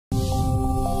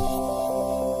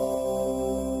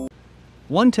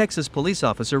One Texas police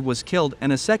officer was killed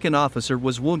and a second officer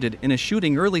was wounded in a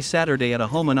shooting early Saturday at a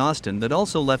home in Austin that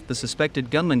also left the suspected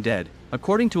gunman dead,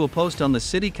 according to a post on the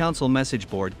city council message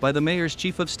board by the mayor's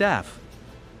chief of staff.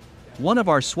 One of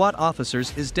our SWAT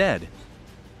officers is dead.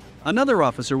 Another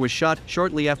officer was shot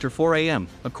shortly after 4 a.m.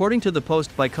 According to the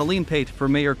post by Colleen Pate for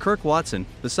Mayor Kirk Watson,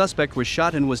 the suspect was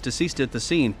shot and was deceased at the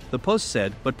scene, the post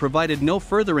said, but provided no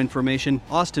further information.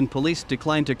 Austin police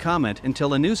declined to comment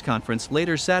until a news conference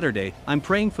later Saturday. I'm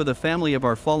praying for the family of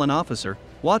our fallen officer,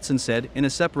 Watson said in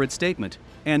a separate statement,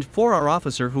 and for our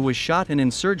officer who was shot and in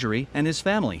surgery and his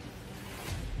family.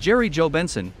 Jerry Joe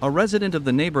Benson, a resident of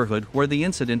the neighborhood where the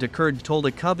incident occurred, told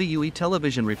a KVUE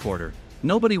television reporter,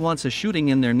 "Nobody wants a shooting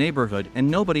in their neighborhood and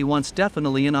nobody wants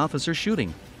definitely an officer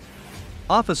shooting.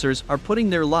 Officers are putting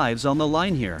their lives on the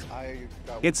line here.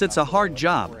 It's a hard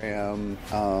job."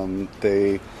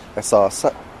 I saw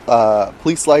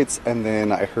police lights and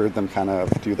then I heard them kind of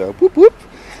do the whoop whoop.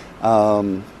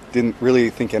 Didn't really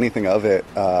think anything of it.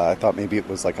 I thought maybe it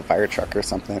was like a fire truck or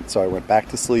something, so I went back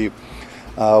to sleep.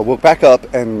 Woke back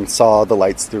up and saw the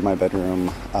lights through my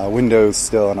bedroom windows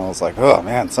still, and I was like, oh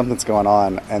man, something's going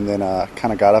on. And then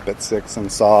kind of got up at 6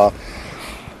 and saw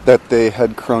that they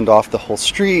had croned off the whole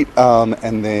street,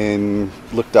 and then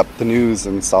looked up the news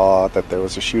and saw that there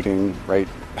was a shooting right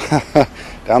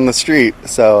down the street.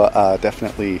 So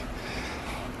definitely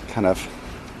kind of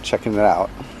checking it out.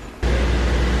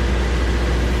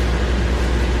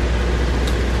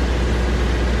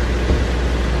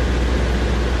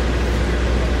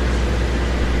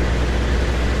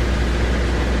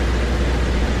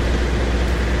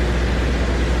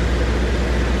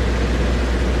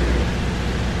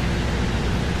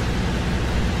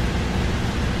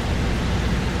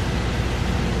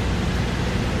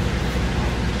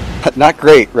 Not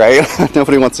great, right?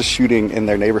 Nobody wants a shooting in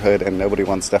their neighborhood, and nobody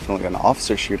wants definitely an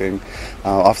officer shooting.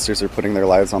 Officers are putting their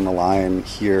lives on the line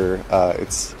here.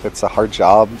 It's a hard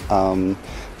job.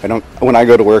 When I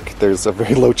go to work, there's a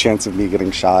very low chance of me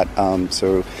getting shot.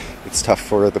 So it's tough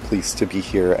for the police to be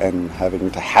here and having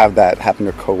to have that happen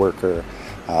to a coworker.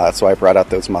 That's why I brought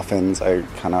out those muffins. I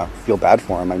kind of feel bad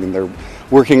for them. I mean, they're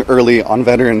working early on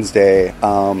Veterans Day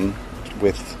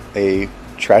with a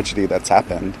tragedy that's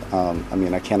happened. I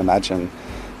mean, I can't imagine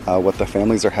what the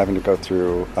families are having to go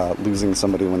through, losing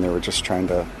somebody when they were just trying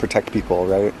to protect people,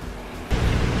 right?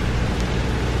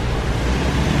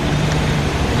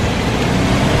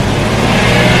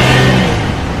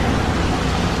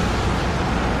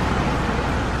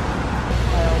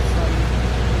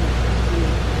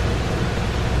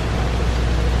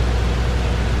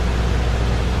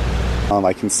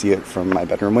 I can see it from my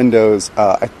bedroom windows.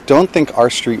 I don't think our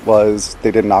street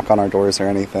they didn't knock on our doors or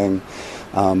anything,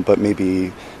 but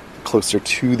maybe closer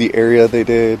to the area they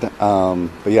did. But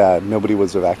yeah, nobody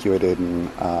was evacuated, and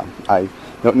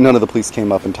none of the police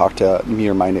came up and talked to me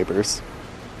or my neighbors.